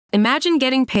Imagine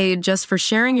getting paid just for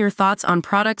sharing your thoughts on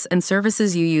products and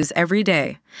services you use every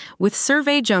day. With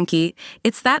Survey Junkie,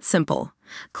 it's that simple.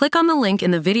 Click on the link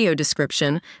in the video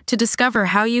description to discover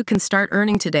how you can start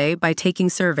earning today by taking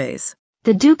surveys.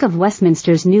 The Duke of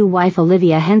Westminster's new wife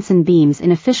Olivia Henson beams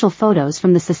in official photos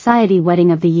from the society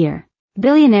wedding of the year.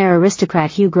 Billionaire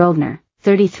aristocrat Hugh Grosvenor,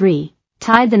 33,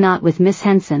 tied the knot with Miss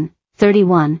Henson,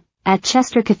 31, at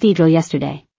Chester Cathedral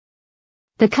yesterday.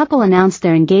 The couple announced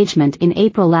their engagement in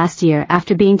April last year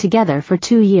after being together for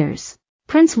 2 years.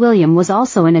 Prince William was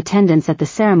also in attendance at the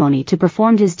ceremony to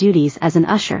perform his duties as an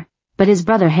usher, but his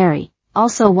brother Harry,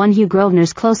 also one Hugh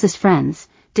Grosvenor's closest friends,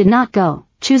 did not go,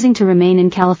 choosing to remain in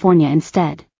California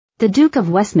instead. The Duke of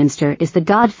Westminster is the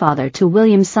godfather to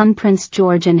William's son Prince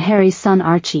George and Harry's son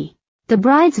Archie. The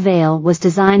bride's veil was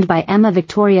designed by Emma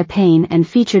Victoria Payne and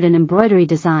featured an embroidery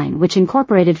design which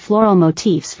incorporated floral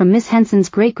motifs from Miss Henson's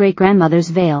great-great-grandmother's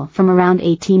veil from around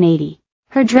 1880.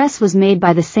 Her dress was made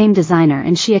by the same designer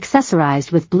and she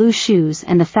accessorized with blue shoes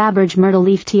and the Faberge myrtle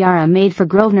leaf tiara made for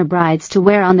Grosvenor brides to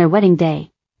wear on their wedding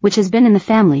day, which has been in the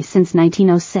family since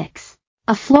 1906.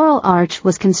 A floral arch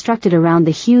was constructed around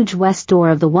the huge west door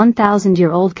of the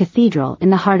 1,000-year-old cathedral in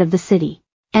the heart of the city.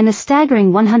 And a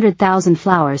staggering 100,000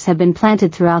 flowers have been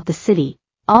planted throughout the city,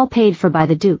 all paid for by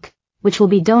the Duke, which will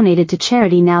be donated to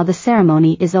charity now the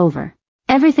ceremony is over.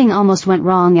 Everything almost went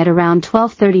wrong at around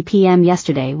 12:30 p.m.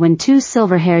 yesterday when two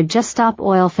silver-haired Just Stop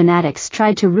Oil fanatics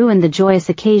tried to ruin the joyous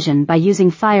occasion by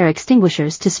using fire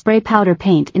extinguishers to spray powder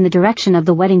paint in the direction of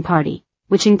the wedding party,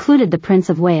 which included the Prince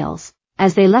of Wales,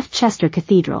 as they left Chester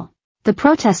Cathedral. The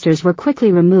protesters were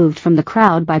quickly removed from the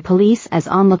crowd by police as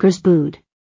onlookers booed.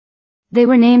 They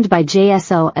were named by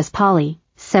JSO as Polly,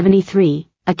 73,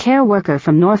 a care worker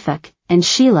from Norfolk, and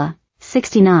Sheila,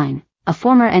 69, a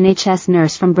former NHS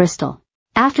nurse from Bristol.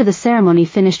 After the ceremony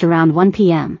finished around 1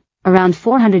 p.m., around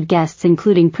 400 guests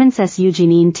including Princess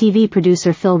Eugenie and TV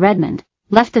producer Phil Redmond,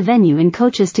 left the venue in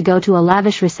coaches to go to a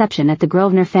lavish reception at the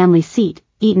Grosvenor family seat,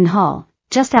 Eaton Hall,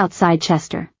 just outside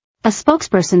Chester. A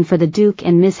spokesperson for the Duke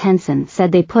and Miss Henson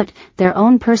said they put their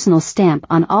own personal stamp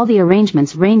on all the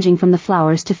arrangements ranging from the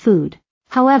flowers to food.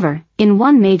 However, in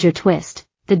one major twist,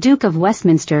 the Duke of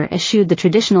Westminster eschewed the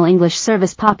traditional English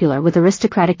service popular with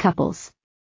aristocratic couples.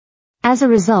 As a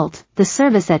result, the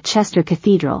service at Chester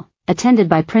Cathedral, attended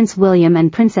by Prince William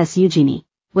and Princess Eugenie,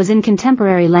 was in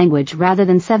contemporary language rather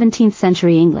than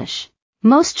 17th-century English.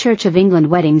 Most Church of England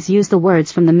weddings use the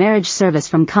words from the marriage service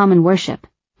from Common Worship,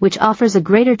 which offers a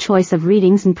greater choice of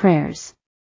readings and prayers.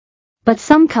 But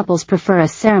some couples prefer a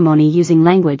ceremony using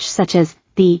language such as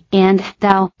thee and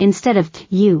thou instead of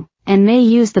you, and may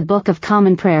use the Book of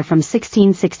Common Prayer from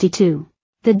 1662.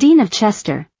 The Dean of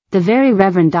Chester, the Very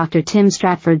Reverend Dr. Tim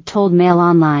Stratford, told Mail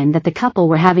Online that the couple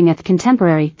were having a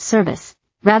contemporary service,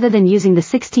 rather than using the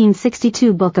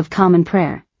 1662 Book of Common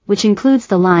Prayer, which includes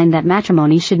the line that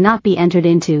matrimony should not be entered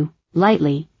into,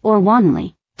 lightly, or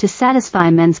wantonly, to satisfy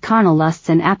men's carnal lusts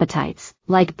and appetites,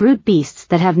 like brute beasts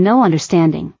that have no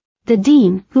understanding. The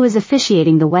Dean, who is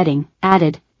officiating the wedding,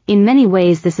 added, "In many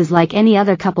ways this is like any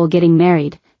other couple getting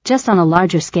married, just on a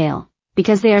larger scale,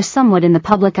 because they are somewhat in the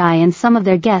public eye and some of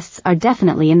their guests are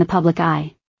definitely in the public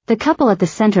eye. The couple at the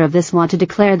center of this want to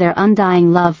declare their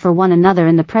undying love for one another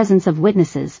in the presence of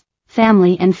witnesses,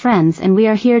 family and friends, and we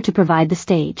are here to provide the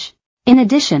stage." In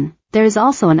addition, there is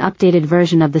also an updated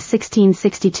version of the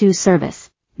 1662 service,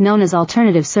 known as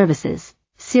Alternative Services,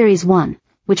 Series 1,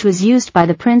 which was used by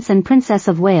the Prince and Princess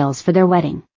of Wales for their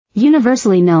wedding.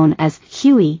 Universally known as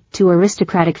Hughie to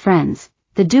aristocratic friends,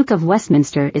 the Duke of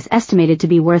Westminster is estimated to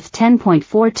be worth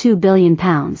 £10.42 billion,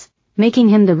 making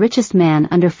him the richest man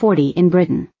under 40 in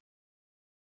Britain.